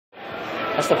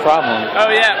That's the problem. Oh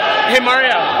yeah. Hey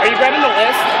Mario, are you grabbing the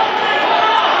list?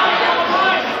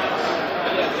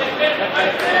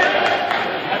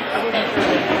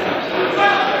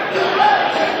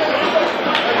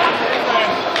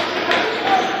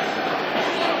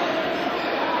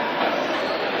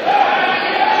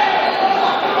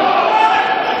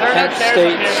 Kent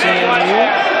State CMU.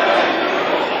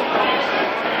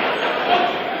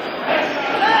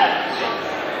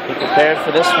 Be prepared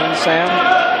for this one, Sam.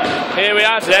 Here we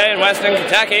are today in Western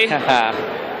Kentucky.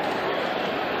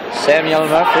 Samuel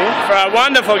Murphy. For a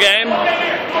wonderful game.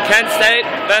 Kent State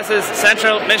versus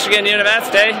Central Michigan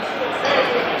University.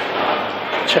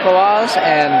 Chippewas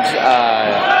and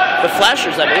the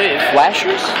Flashers, I believe.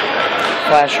 Flashers?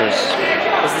 Flashers.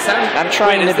 Does it sound? I'm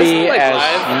trying to be as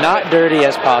not dirty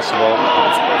as possible.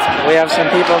 We have some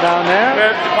people down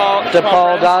there.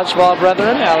 DePaul Dodgeball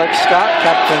Brethren, Alex Scott,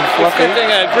 Captain Fluffy.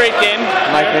 Expecting a great game.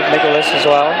 Mike Nicholas as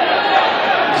well.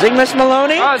 Zygmus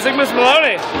Maloney. Oh, Zygmus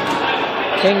Maloney.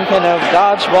 Kingpin of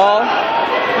Dodgeball.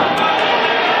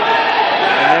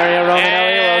 And Mario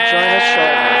Romanelli will join us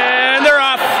shortly. And they're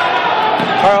off.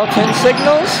 Carlton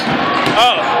signals.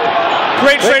 Oh,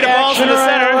 great straight of balls in the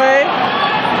center.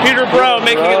 Peter Bro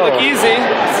making it look easy.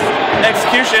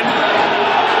 Execution.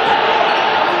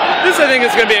 This, I think, is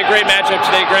going to be a great matchup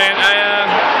today, Grant.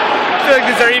 I feel like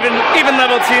these are even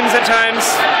level teams at times.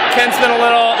 Kent's been a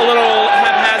little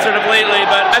haphazard of lately,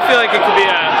 but I feel like it could be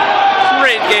a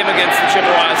great game against the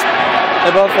Chippewas.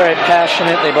 They're both very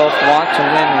passionate. They both want to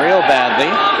win real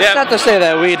badly. Yep. Not to say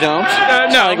that we don't.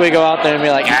 No. Like we go out there and be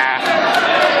like,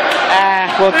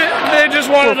 well, they just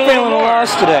wanted we're feeling a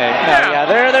loss today. No, yeah,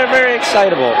 they're very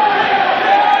excitable.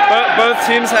 Both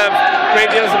teams have great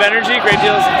deals of energy, great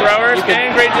deals of throwers,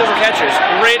 and great deals of catchers.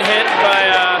 Great hit by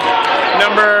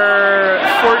number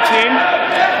 14.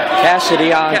 Cassidy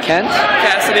on Kent.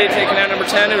 Cassidy taking out number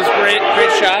 10. It was great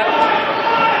shot.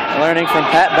 Learning from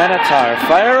Pat Benatar.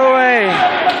 Fire away.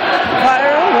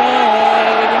 Fire away.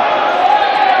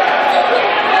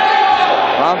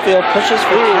 Longfield pushes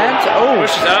for Kent. Oh,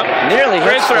 pushes up. Nearly hits.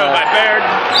 Great throw by Baird.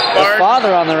 The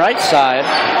father on the right side.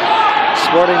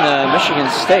 Sporting the Michigan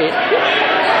State.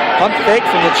 Punt fake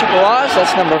from the Chippewas.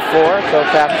 That's number 4,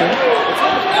 co-captain.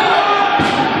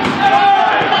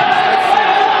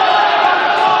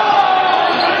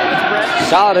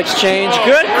 Solid exchange.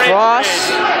 Good cross.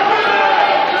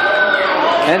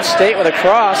 Kent State with a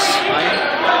cross.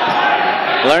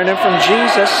 Learning from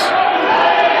Jesus.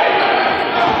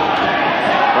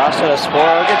 Cross at a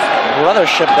score. Gets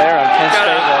brothership there on Kent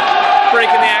State. Break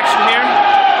in the action here.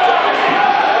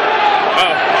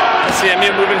 Oh,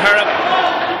 CMU moving hard up.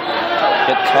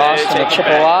 Good toss to the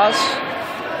Chippewas.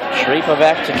 Sharipa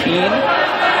back to Keene.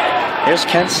 Here's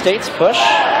Kent State's push.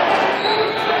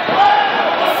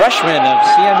 Freshman of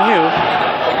CMU.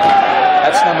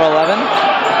 That's number 11.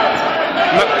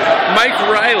 Mike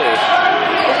Riley.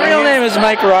 His real name is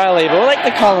Mike Riley, but we like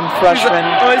to call him freshman.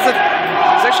 He's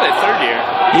actually a third year.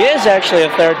 He is actually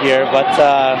a third year, but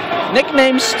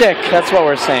nickname stick, that's what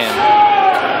we're saying.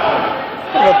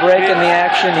 A break in the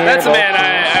action here. That's a man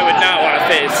I would not want to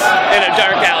face in a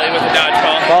dark alley with a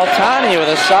dodgeball. Baltani with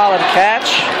a solid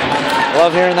catch.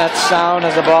 Love hearing that sound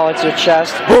as the ball hits your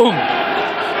chest. Boom!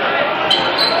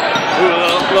 Ooh,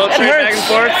 a little trade back and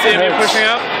forth. CMU pushing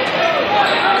up.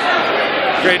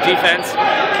 Great defense.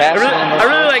 I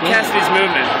really like Cassidy's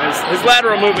movement. His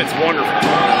lateral movement's wonderful.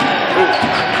 Ooh.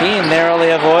 He narrowly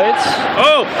avoids.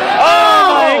 Oh!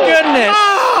 My goodness!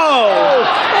 Oh!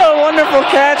 What a wonderful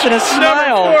catch and a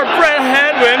smile. Number 4, Brett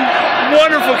Hadwin.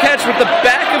 Wonderful catch with the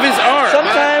back of his arm.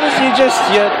 Sometimes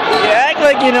you act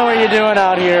like you know what you're doing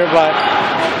out here, but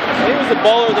he was the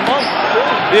baller of the month.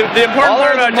 The important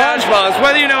part about dodgeball is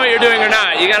whether you know what you're doing or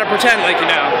not, you got to pretend like you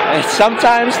know. And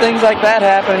sometimes things like that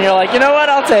happen, and you're like, you know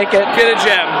what? I'll take it. Get a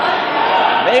gem.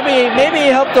 Maybe he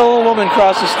helped a little woman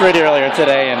cross the street earlier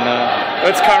today, and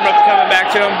what's karma coming back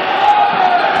to him?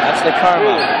 That's the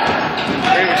karma.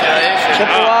 Great retaliation.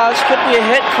 Chippewas could be a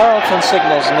hit. Carlton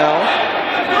signals no.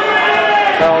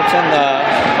 Carlton, the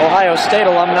Ohio State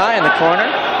alumni, in the corner.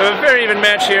 A very even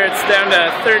match here. It's down to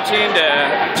 13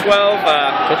 to 12.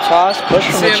 Good toss, push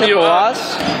from the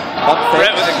Chippewas.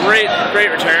 Brett with a great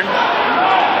return.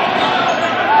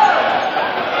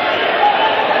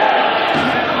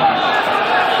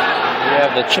 We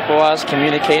have the Chippewas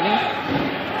communicating.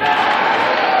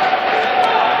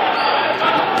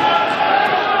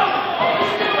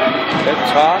 Good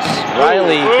toss.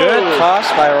 Riley, good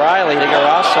toss by Riley to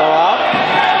Garasso out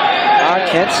on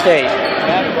Kent State.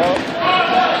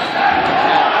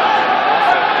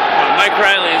 Mike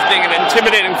Riley is being an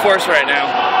intimidating force right now.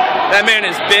 That man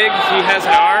is big, he has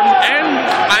an arm, and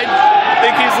I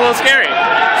think he's a little scary.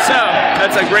 So,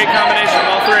 that's a great combination of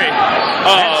all three.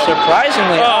 And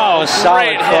surprisingly,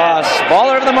 solid cross. Hit.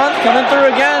 Baller of the month coming through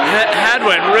again.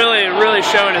 Hadwin really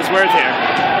showing his worth here.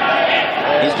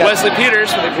 Wesley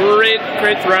Peters with a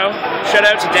great throw. Shout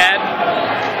out to Dad.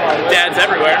 Dads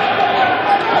everywhere.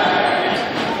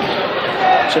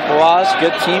 Chippewas,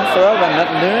 good team throw, but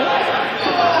nothing doing.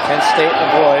 Kent State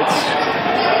avoids.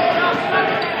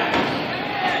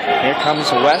 Here comes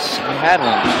Wes and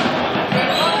Hadwin.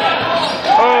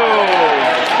 Oh,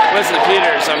 Wesley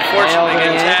Peters, unfortunately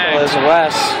getting tagged. Is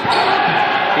Wes.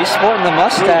 He's sporting the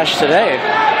mustache today.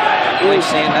 Really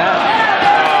seeing that.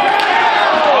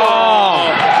 Oh.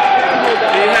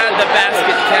 He had the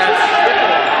basket catch.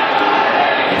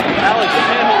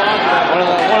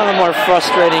 One of the more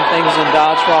frustrating things in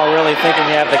dodgeball, really thinking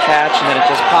you have the catch and then it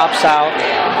just pops out.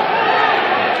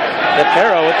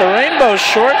 DePero with the rainbow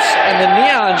shorts and the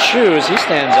neon shoes, he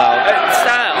stands out.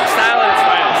 Style at its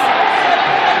finest.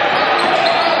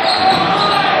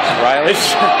 Riley.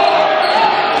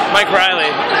 Mike Riley.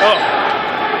 Oh.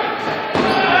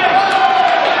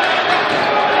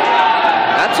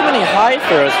 Not too many high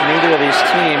throws from either of these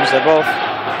teams. They're both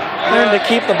learning to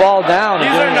keep the ball down.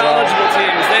 These are knowledgeable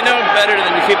teams. They know better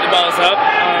than to keep the balls up.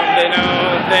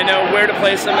 They know where to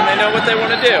place them and they know what they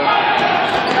want to do.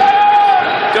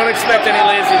 Don't expect any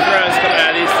lazy throws coming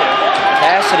out of these two.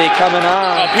 Cassidy coming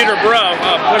on. Oh, Peter Bro,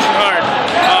 pushing hard.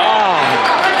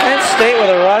 Kent State with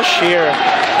a rush here.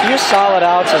 A few solid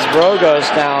outs as Bro goes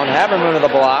down. Haberman with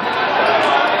a block.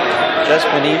 Just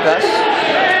beneath us.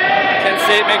 Kent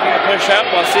State making a push up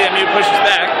while CMU pushes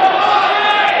back.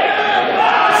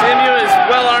 CMU is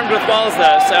well armed with balls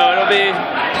though, so it'll be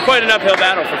quite an uphill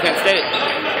battle for Kent State.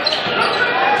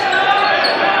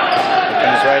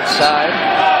 Comes right side.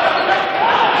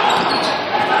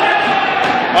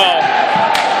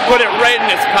 Put it right in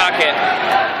his pocket.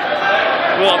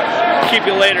 We'll keep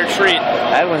you later treat.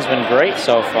 Hadwin's been great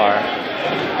so far.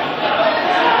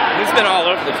 He's been all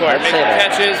over the court, making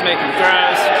catches, making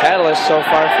throws. Catalyst so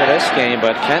far for this game,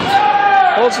 but Kent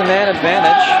holds the man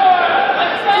advantage.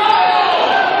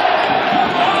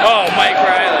 Oh, Mike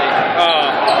Riley. Oh.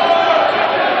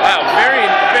 Wow,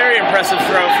 very impressive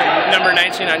throw from number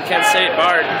 19 on Kent State,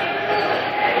 Bard.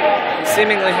 He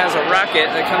seemingly has a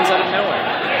rocket that comes out of nowhere.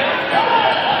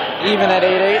 Even at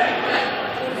 8-8.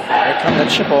 Here come the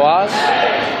Chippewas.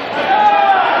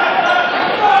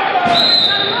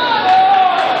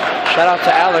 Shout out to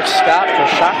Alex Scott for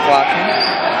shot blocking.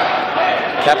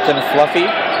 Captain Fluffy.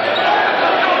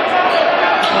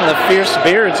 One of the fierce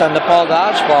beards on DePaul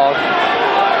Dodgeball.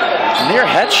 Near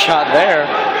headshot there.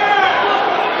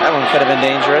 That one could have been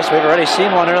dangerous. We've already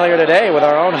seen one earlier today with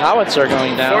our own howitzer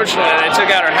going down. Fortunately, they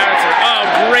took out our howitzer. Oh,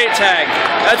 great tag.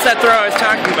 That's that throw I was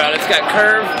talking about. It's got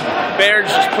curve. Baird's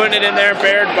just putting it in there.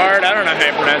 Baird, Bard. I don't know how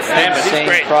you pronounce his name, but he's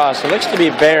great. Cross. It looks to be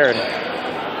Baird.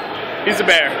 He's a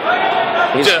bear.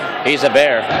 He's a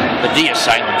bear. The D is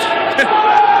silent.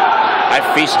 I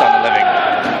feast on the living.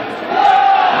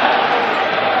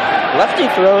 Lefty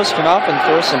throws can often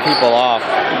throw some people off.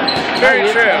 Very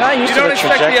true. You don't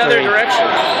expect the other direction,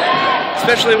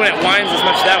 especially when it winds as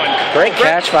much as that one. Great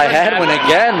catch by Hadwin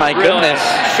again. My goodness,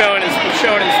 showing his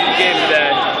game today.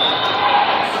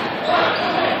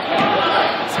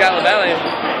 Scott LaValle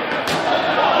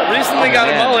recently got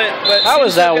a mullet, but how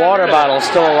is that water bottle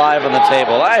still alive on the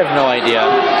table? I have no idea.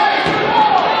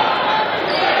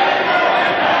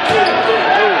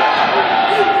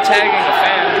 Tagging a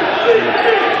fan.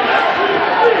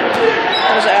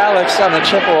 There's Alex on the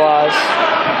Chippewas.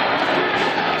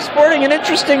 Sporting an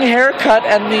interesting haircut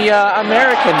and the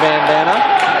American bandana.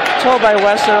 Told by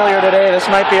Wes earlier today this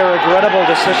might be a regrettable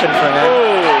decision for him.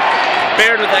 Ooh,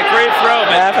 Baird with that great throw,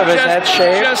 but half of his head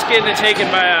shaved. Just getting it taken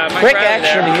by Mike quick Riley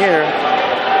action there. here.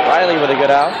 Riley with a good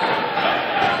out.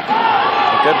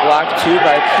 A good block too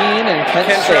by Keene and Kent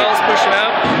State. Kentrell's pushing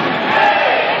out.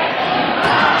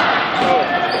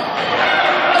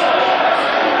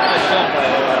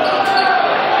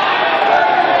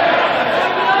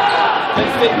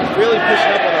 Really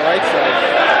pushing up on the right side.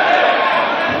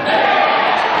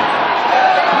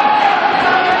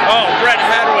 Oh, Brett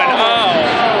Hadwin. Oh.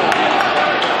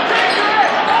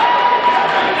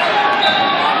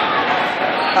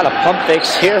 A lot of pump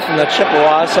fakes here from the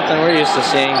Chippewas, something we're used to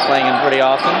seeing playing in pretty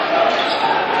often.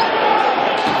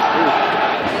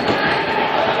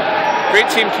 Great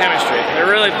team chemistry. They're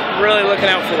really looking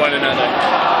out for one another.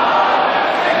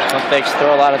 Pump fakes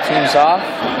throw a lot of teams off.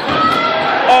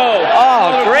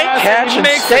 Oh, great catch and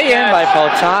stay in by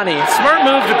Poltani. Smart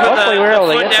move to put the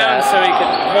foot down that. so he could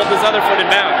hold his other foot in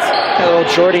bounds. A little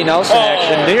Jordy Nelson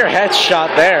action. Near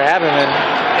headshot there. Haberman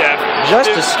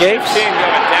just escapes. Going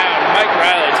down. Mike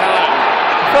Riley telling him.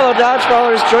 fellow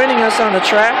dodgeballers joining us on the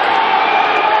track.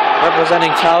 Representing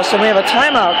Towson, we have a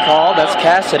timeout call. That's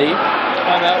Cassidy.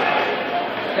 Timeout.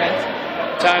 Kent.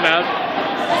 Timeout.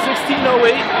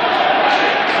 16:08.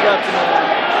 Left in the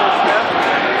first half.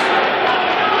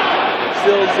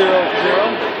 Still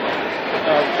 0-0.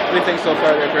 What do you think so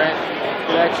far there, Grant?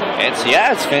 Good action?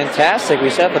 It's fantastic. We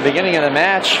said at the beginning of the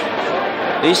match,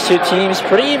 these two teams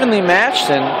pretty evenly matched,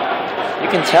 and you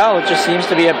can tell it just seems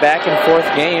to be a back and forth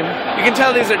game. You can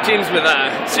tell these are teams with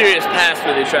a serious past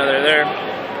with each other. They're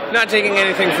not taking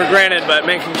anything for granted, but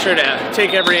making sure to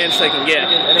take every inch they can get.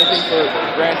 Anything for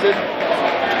granted?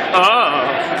 Oh.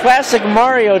 Classic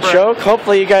Mario joke.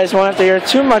 Hopefully you guys won't have to hear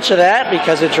too much of that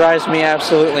because it drives me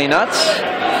absolutely nuts.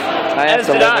 I have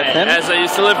to live with him. As I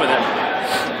used to live with him.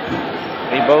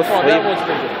 We both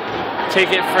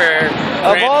take it for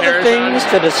of all the things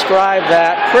to describe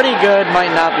that, pretty good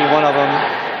might not be one of them.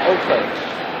 Okay.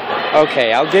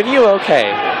 Okay, I'll give you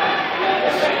okay.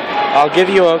 I'll give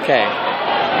you okay.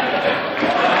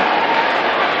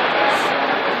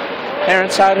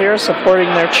 Parents out here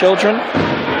supporting their children.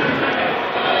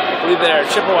 I believe they're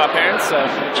Chippewa parents. So.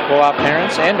 Chippewa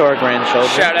parents and or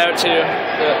grandchildren. Shout out to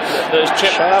those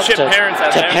chip parents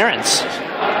out there. Parents.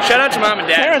 Shout out to mom and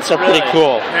dad. Parents are pretty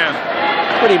cool. Yeah.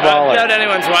 Pretty baller. I doubt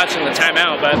anyone's watching the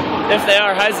timeout, but if they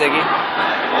are, hi Ziggy.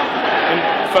 And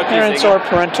fuck Parents you, Ziggy. or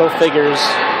parental figures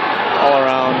all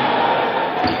around.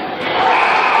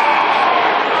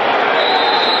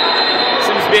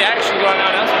 Seems to be action going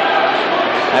on elsewhere.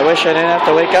 I wish I didn't have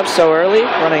to wake up so early,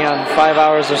 running on 5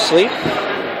 hours of sleep.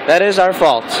 That is our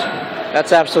fault.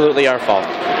 That's absolutely our fault.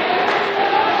 Meanwhile,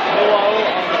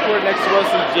 on the court next to us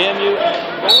is JMU and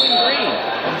Bowling Green.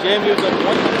 And JMU's at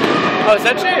 1. Oh, is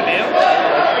that JMU?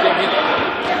 JMU.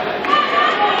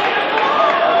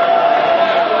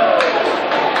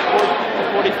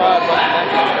 45 left.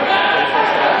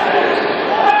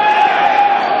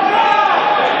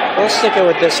 We'll stick it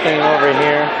with this thing over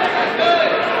here.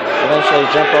 Eventually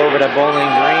jump over to Bowling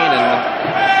Green and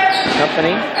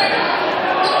company.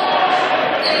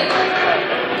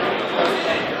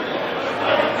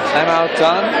 Timeout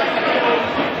done.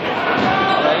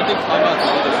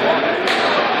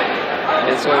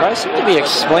 I seem to be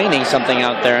explaining something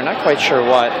out there. Not quite sure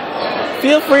what.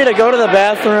 Feel free to go to the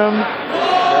bathroom.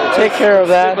 Take care of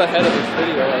that. Skip ahead of this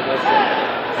video, I guess.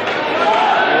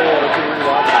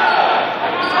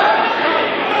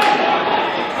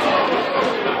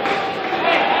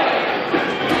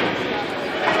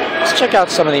 Let's check out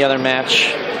some of the other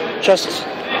match. Just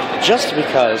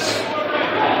because.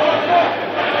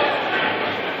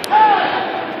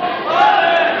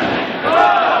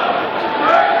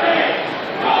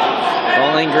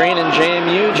 Bowling Green and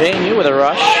JMU. JMU with a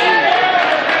rush.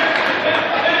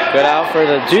 Good out for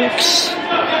the Dukes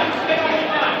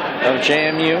of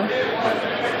JMU.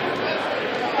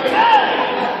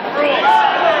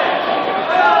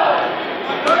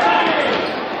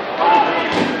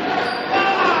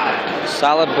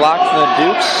 Solid block from the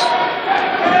Dukes.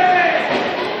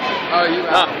 Oh,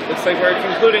 looks like we're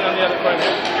concluding on the other corner.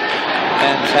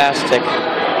 Fantastic.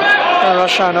 We'll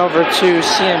rush on over to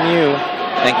CMU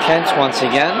and Kent once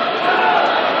again.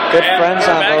 Good and friends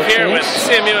on both teams. We're back here with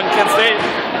CMU and Kent State.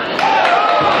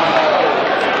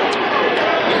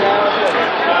 We have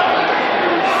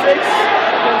 6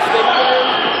 Kent State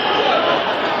players,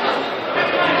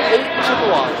 8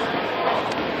 Chippewas.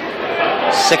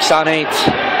 6 on 8.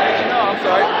 No, I'm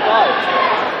sorry, 5.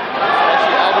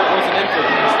 Actually, Albert wasn't in for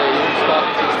Kent State. He was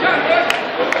stopped at 16.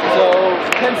 So,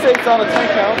 Kent State's on a 10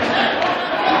 count.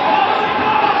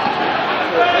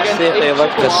 See if they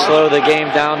look to slow the game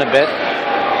down a bit.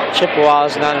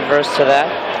 Chippewa's not adverse to that.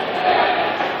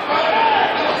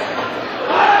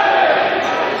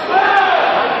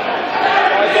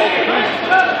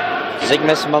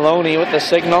 Zygmus Maloney with the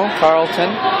signal.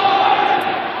 Carlton.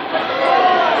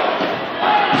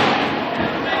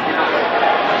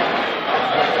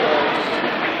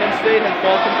 Kent State has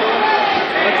ball control.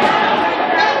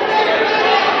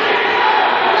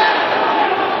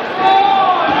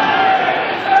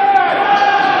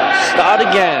 Start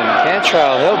again.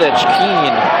 Cantrell, Hilditch,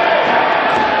 Keen.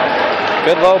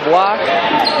 Good low block.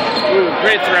 Ooh,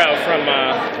 great throw from,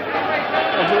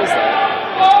 who is that?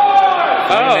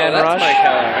 Oh, that's rush. Mike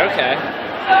Heller. Okay.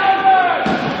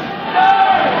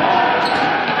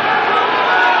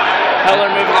 Heller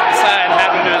moving up the side,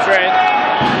 having to his right.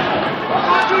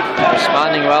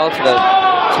 Responding well to the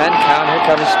 10 count. Here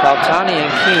comes Paltani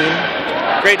and Keen.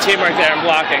 Great teamwork there in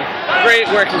blocking. Great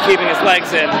work in keeping his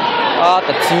legs in. Oh,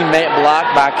 the teammate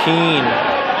blocked by Keen.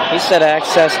 He said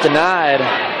access denied.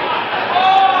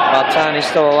 Paltani's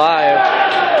still alive.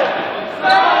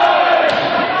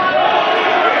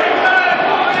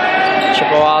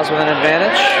 with an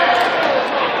advantage.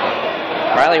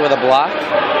 Riley with a block.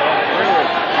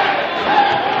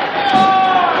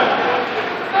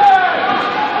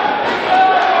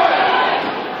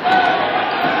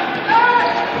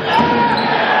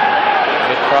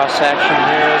 Good cross action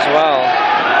here as well.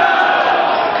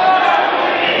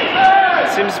 It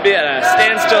seems to be at a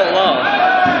standstill lull.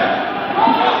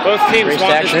 Both teams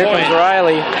want this Here point. comes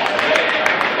Riley.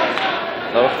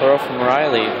 Low throw from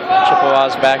Riley.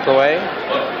 Chippewas back away.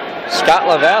 Scott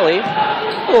LaValle,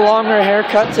 a little longer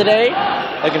haircut today,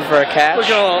 looking for a catch.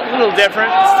 Looking a little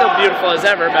different. Still beautiful as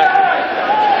ever, but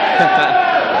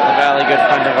LaValle, good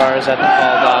friend of ours at the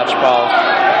Paul Dodgeball.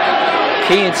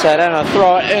 Keene said, and a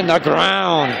throw it in the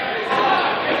ground.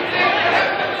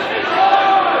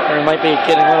 Or might be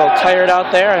getting a little tired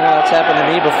out there. I know that's happened to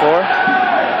me before.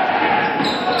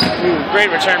 ooh, great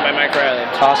return by Mike Riley.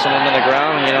 Tossing into the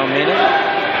ground when you don't mean it.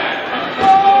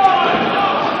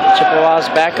 Chippewas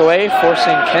back away,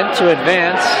 forcing Kent to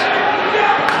advance.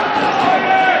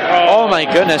 Oh my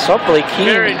goodness, hopefully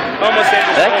Keene. Almost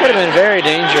dangerous. That could have been very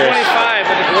dangerous. 25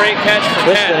 with a great catch from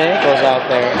Twisted Kent. ankles out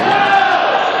there.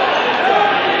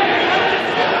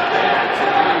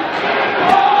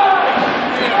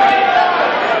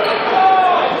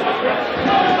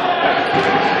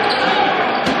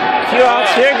 Few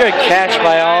outs here, good catch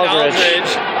by Aldridge.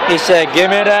 He said, give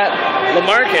me that.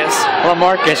 LaMarcus.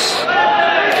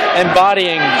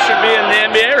 Embodying. Should be in the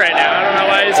NBA right now. I don't know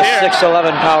why he's a here.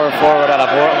 6'11" power forward out of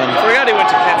Portland. Forgot he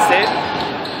went to Penn State.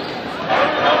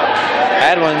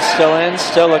 Adwin's still in,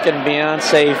 still looking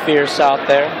Beyonce fierce out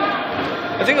there.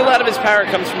 I think a lot of his power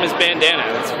comes from his bandana.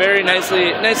 It's very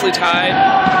nicely tied.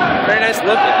 Very nice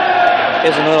looking.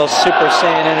 Gives him a little Super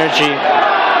Saiyan energy.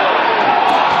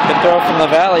 Good throw from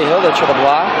LaValle. Hilditch with a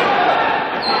block.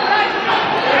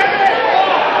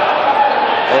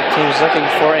 Both teams looking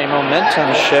for a momentum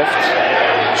shift.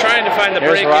 Trying to find the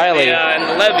Here's break Riley. in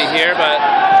the levy here, but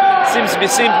seems to be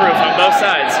seam-proof on both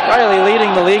sides. Riley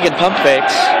leading the league in pump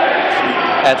fakes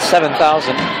at 7,000.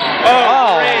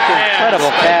 Oh, incredible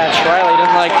catch. Riley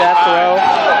didn't like that throw.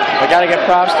 We got to get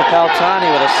props to Peltani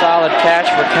with a solid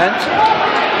catch for Kent.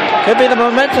 Could be the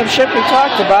momentum shift we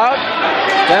talked about.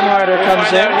 Denharder comes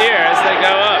in. Here as they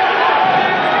go up.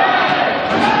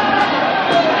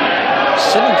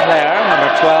 Sinclair, number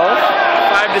 12.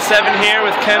 5-7 here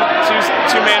with Kent,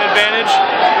 two-man advantage.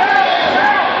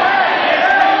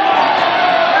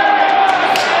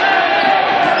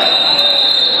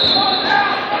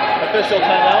 Official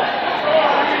timeout.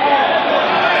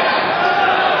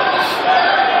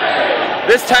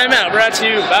 This timeout brought to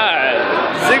you by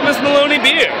Zigmas Maloney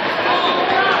Beer.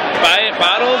 Buy it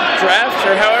bottled, draft,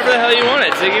 or however the hell you want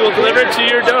it. Ziggy will deliver it to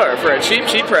your door for a cheap,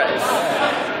 cheap price.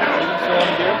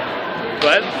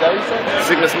 What?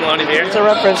 Zigmas Maloney Beer. It's a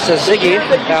reference to Ziggy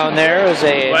down there, who's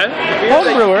a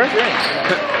home brewer.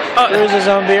 Brews his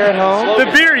own beer at home.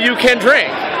 The beer you can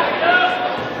drink.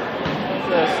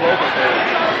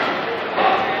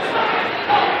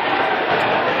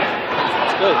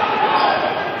 Good.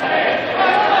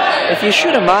 If you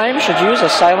shoot a mime, should you use a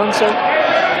silencer?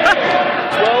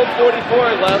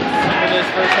 12:44 left in this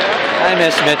first half. I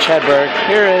miss Mitch Hedberg.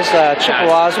 Here is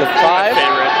Chippewas with 5.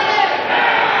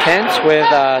 Kent with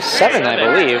 7, I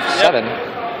believe. 7.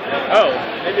 Oh,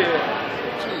 Maybe 2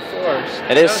 4s.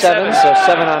 It is 7, so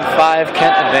 7 on 5,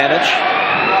 Kent advantage.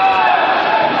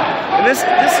 and this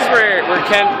is where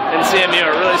Kent and CMU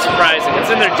are really surprising. It's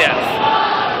in their depth.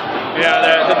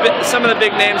 Yeah, some of the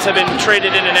big names have been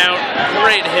traded in and out.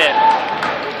 Great hit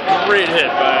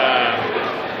by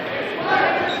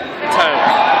Tyler.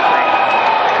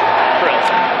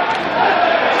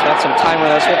 Spent some time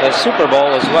with us with the Super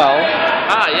Bowl as well.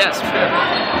 Ah, yes.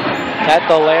 At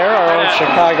the Lair, our old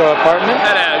Chicago apartment.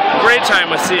 Had a great time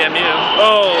with CMU.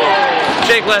 Oh,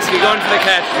 Jake Lesky going for the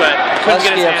catch, but couldn't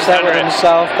get his Lesky hands upset under with it.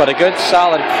 himself, but a good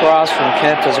solid cross from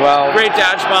Kent as well. Great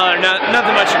dodgeballer.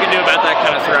 Nothing much you can do about that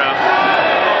kind of throw.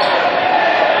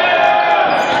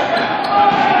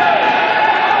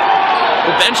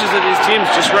 The benches of these teams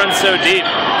just run so deep.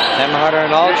 Denharder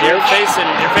and Aldridge. You're facing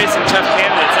tough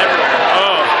candidates everywhere.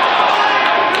 Oh.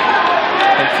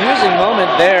 Confusing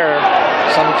moment there.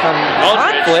 Some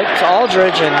conflict.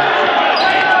 Aldridge and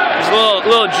There's a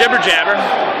little jibber jabber.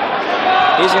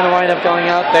 he's going to wind up going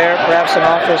out there. Perhaps an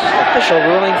official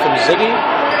ruling from Ziggy.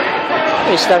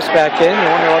 He steps back in. You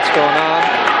wonder what's going on.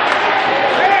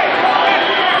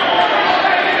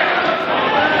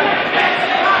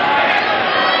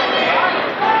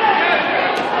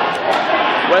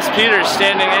 Wes Peters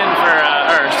standing up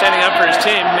for his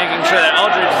team, making sure that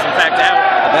Aldridge is in fact out.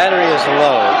 The battery is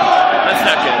low. That's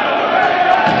not good.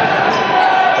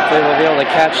 Hopefully we'll be able to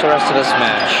catch the rest of this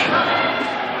match.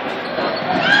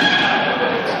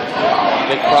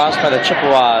 Good cross by the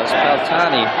Chippewas.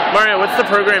 Peltani. Mario, what's the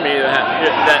program you have?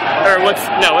 What's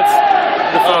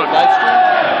the phone? Live stream?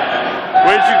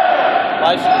 Where did you?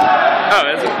 Live stream.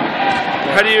 Oh, is it?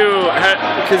 How do you?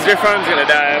 Because your phone's gonna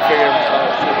die. I figured.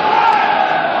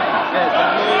 Yeah,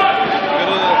 download. Go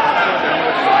to the live stream.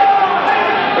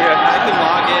 Okay. I can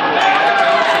log in with my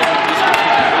account so you can just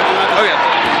continue. Okay.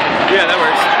 Yeah, that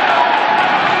works.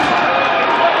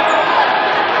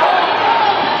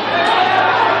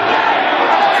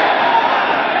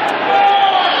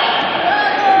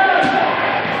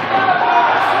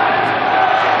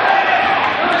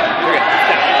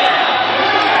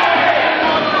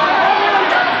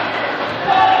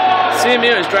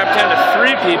 CMU has dropped down to 3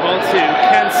 people to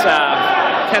Kent's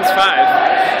 5,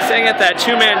 staying at that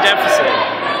 2-man deficit.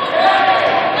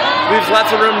 Leaves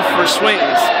lots of room for swings.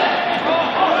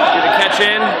 Get a catch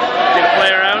in, get a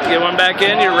player out, get one back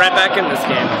in, you're right back in this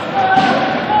game.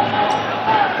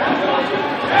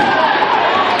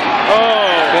 Oh!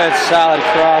 Good solid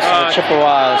cross from the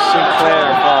Chippewas. Sinclair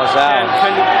falls out.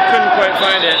 Couldn't quite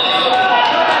find it.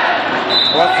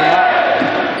 What's not?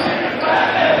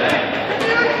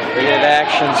 Good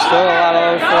action, still a lot of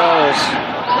low throws.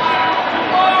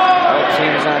 Both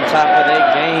teams on top of their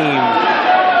game.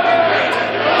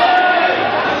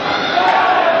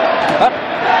 Up.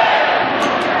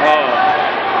 Oh,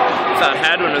 thought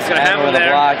Hadwin was going to have him with there.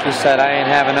 A block, he said, I ain't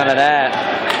having none of that.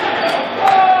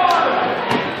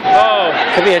 Oh.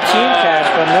 Could be a team catch,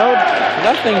 but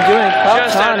nothing doing.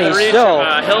 Peltani still.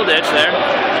 Hilditch there.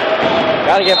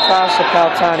 Got to give props to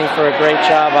Peltani for a great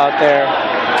job out there.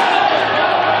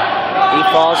 He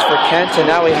falls for Kent, and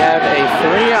now we have a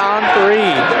 3-on-3.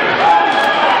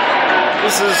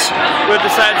 This is what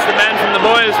decides the men from the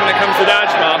boys when it comes to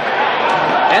dodgeball.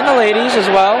 And the ladies as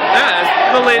well.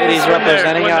 Yeah, the ladies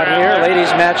representing out here.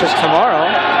 Ladies matches tomorrow.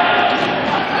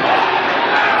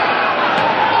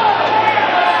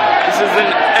 This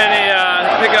isn't any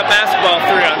pickup basketball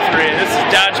 3-on-3. This is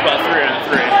dodgeball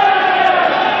 3-on-3.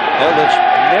 Hilditch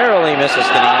narrowly misses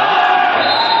getting out.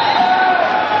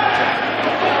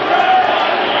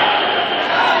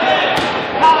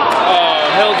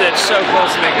 Hilditch so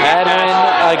close to making it. Hadwin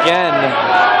again.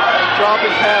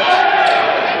 Dropping catch.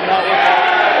 Not with that.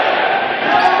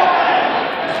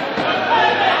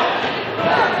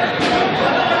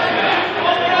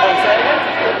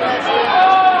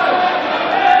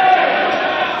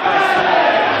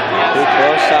 Too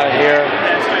close out here.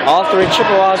 All 3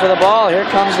 Chippewas with the ball. Here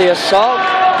comes the assault.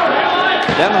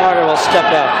 Demharder will step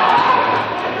up.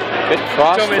 Good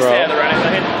cross throw.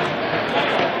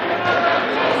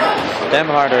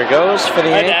 Demharder goes for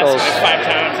the ankles. 5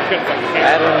 times.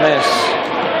 Hadwin miss.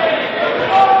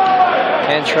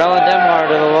 Cantrell and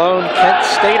Demharder, the lone Kent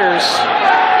Staters,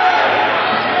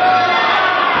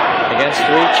 against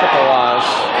 3 Chippewas.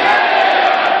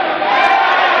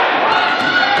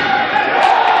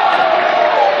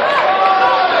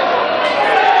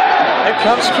 Here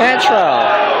comes Cantrell.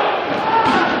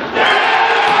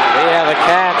 We have a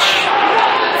catch.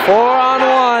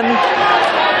 4-on-1.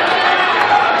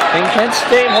 And Kent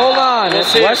State, hold on.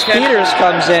 As Wes Peters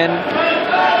comes in.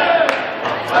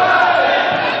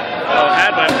 Oh,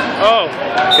 Hadwin. Oh,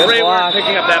 great work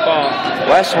picking up that ball.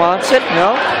 Wes wants it.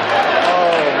 No.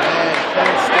 Oh, man.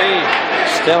 Kent State.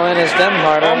 Still in his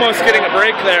Demharder. Almost getting a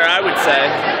break there, I would say.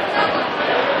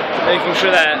 Making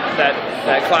sure that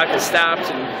clock is stopped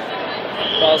and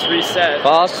ball's reset.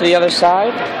 Balls to the other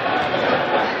side.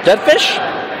 Dead fish.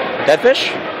 Dead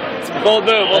fish. It's a bold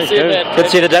move. We'll see if it.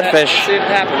 Could see the dead fish. See if it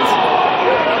happens.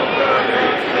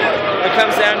 It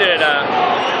comes down to it.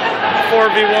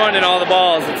 4v1 and all the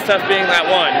balls. It's tough being that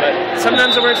one, but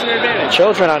sometimes it works in your advantage.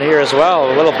 Children out here as well,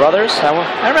 little brothers.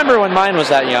 I remember when mine was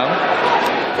that young.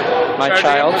 My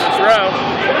child. Throw.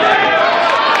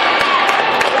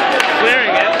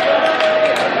 Clearing it.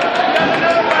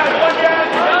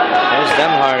 There's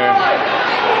Demharder.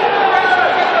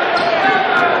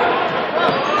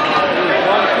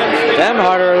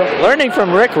 Demharder learning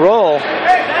from Rick Roll.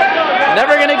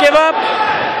 Never going to give up.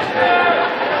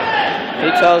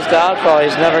 He tells Dodgeball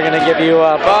he's never going to give you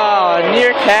up. Oh, a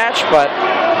near catch, but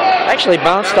actually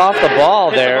bounced off the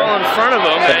ball there. The ball in front of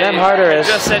him. So Demharder is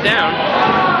just set down.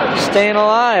 Staying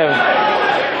alive.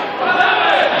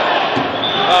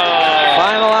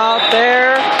 Final out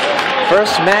there.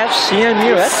 First match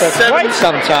CMU. That took quite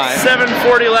some time.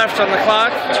 7:40 left on the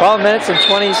clock. 12 minutes and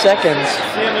 20 seconds.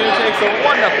 CMU takes a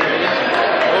 1-0 lead.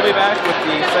 We'll be back with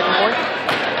the second point.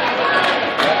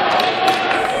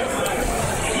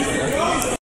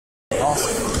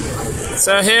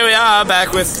 So here we are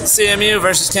back with CMU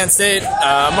versus Kent State.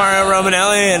 Mario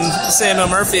Romanelli and Samuel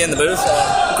Murphy in the booth.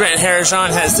 Grant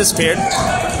Harrijon has disappeared.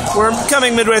 We're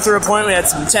coming midway through a point. We had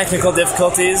some technical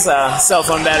difficulties, cell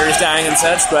phone batteries dying and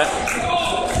such, but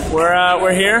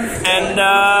we're here,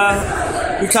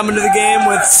 and we come into the game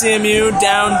with CMU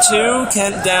down 2,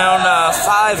 Kent down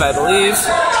 5, I believe.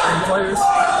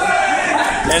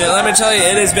 And let me tell you,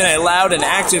 it has been a loud and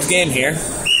active game here.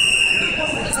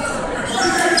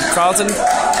 Carlton?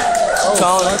 Shot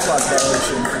clock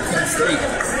violation for Kent State.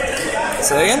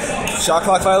 Say again? Shot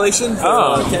clock violation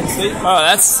for Kent State. Oh,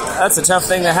 that's a tough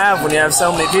thing to have when you have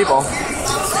so many people. It's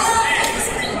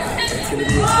going to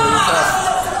be really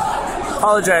tough.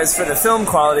 Apologize for the film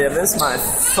quality of this. My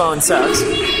phone sucks. No,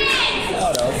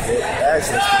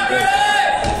 actually, it's pretty good.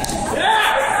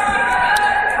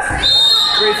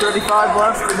 3:35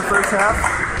 left in the first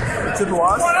half.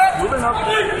 Chippewas moving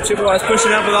up. Chippewas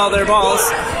pushing up with all their balls.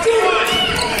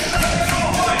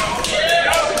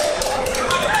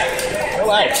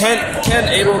 Kent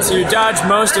able to dodge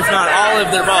most, if not all,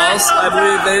 of their balls. I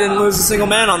believe they didn't lose a single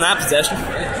man on that possession.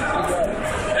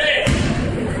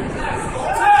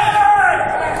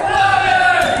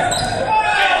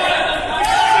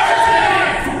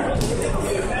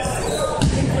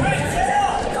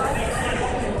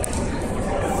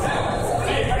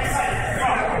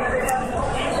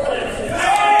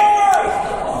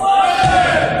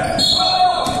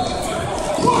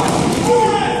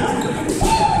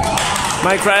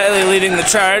 Mike Riley leading the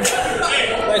charge.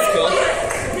 Nice kill.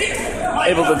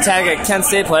 Able to tag a Kent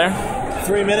State player.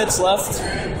 3 minutes left in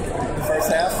the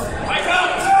first half.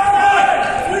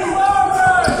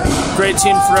 Great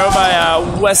team throw by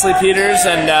Wesley Peters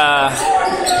and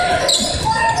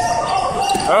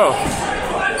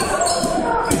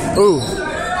ooh.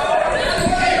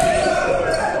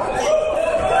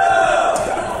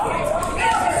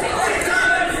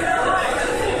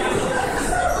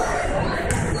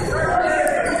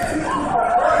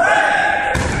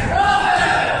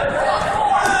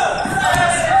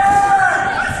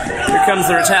 Comes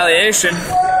the retaliation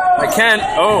by Kent.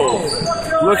 Oh,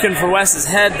 looking for Wes's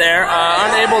head there.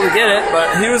 Unable to get it,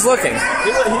 but he was looking.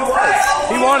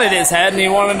 He wanted his head and he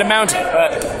wanted to mount it,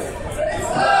 but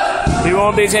he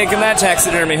won't be taking that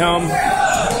taxidermy home.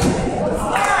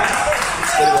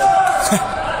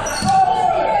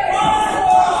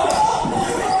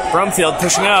 Brumfield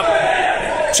pushing up,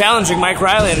 challenging Mike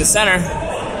Riley in the center.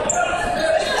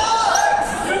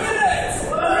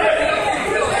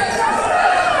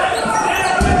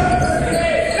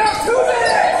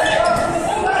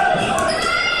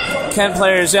 Kent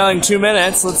players yelling 2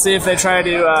 minutes. Let's see if they try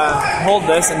to hold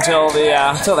this until the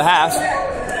half.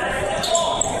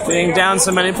 Being down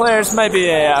so many players might be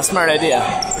a smart idea.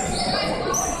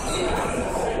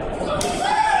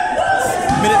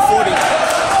 Minute 40.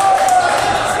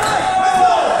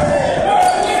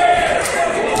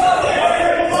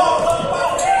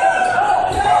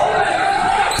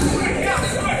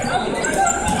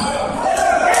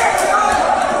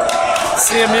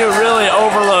 CMU really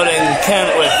overloading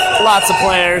Kent with lots of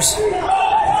players.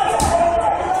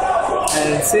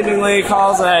 And seemingly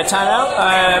calls a timeout.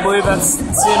 I believe that's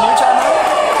CMU timeout.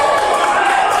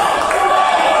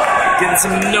 Getting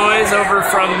some noise over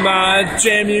from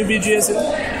JMU BGSU.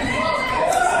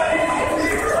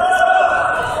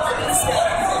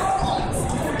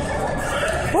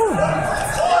 Oh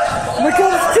my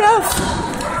God, it's Jeff!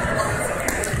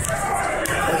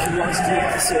 He wants to do it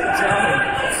at the same time.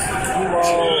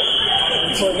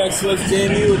 Report next to us,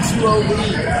 JMU, a 2-0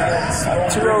 lead.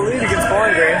 2-0 lead against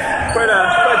Bowling Green. Quite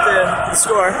the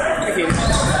score. Thank you.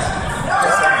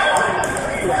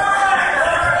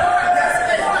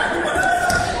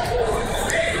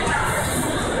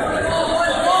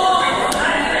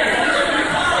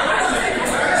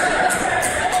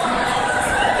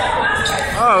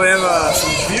 Oh, we have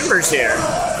some viewers here.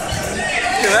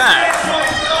 Look at that.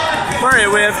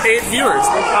 Mario, we have 8 viewers.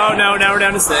 Oh no, now we're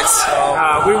down to 6.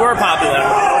 We were popular.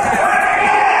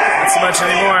 Not so much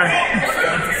anymore.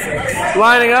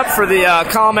 Lining up for the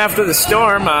calm after the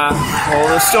storm. Well,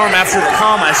 the storm after the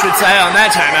calm, I should say, on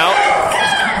that timeout.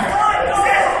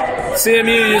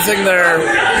 CMU using their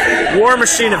war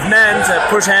machine of men to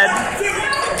push ahead.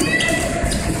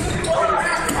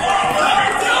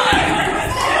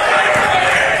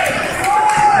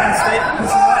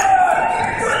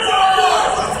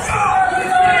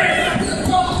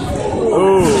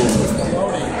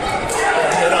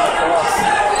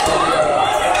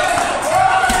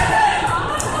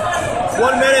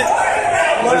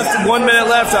 One minute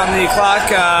left on the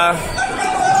clock.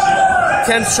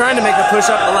 Kent's trying to make a push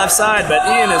up the left side, but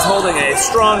Ian is holding a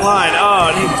strong line. Oh,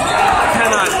 and he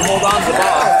cannot hold on to the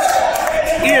ball.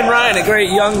 Ian Ryan, a great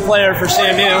young player for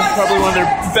CMU, probably one of their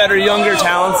better younger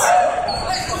talents.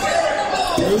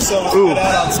 Russo was put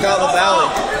out on Scotland Valley.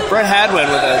 Brett Hadwin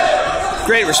with a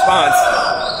great response.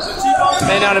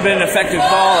 May not have been an effective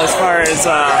ball as far as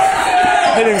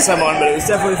hitting someone, but it was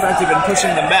definitely effective in pushing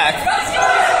them back.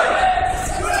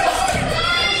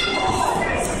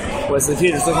 Wesley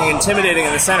Peters looking intimidating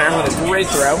in the center with a great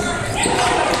throw.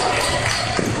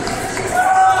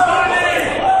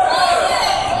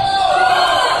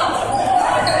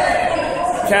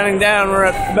 Counting down, we're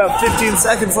at about 15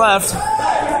 seconds left.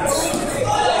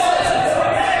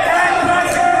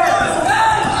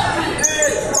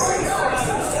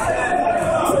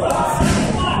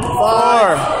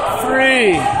 4,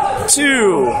 3,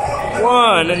 2,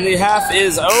 1, and the half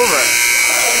is over.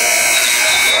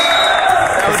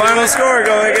 The final score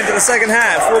going into the second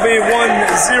half will be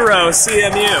 1-0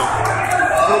 CMU.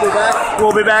 We'll be back.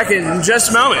 We'll be back in just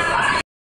a moment.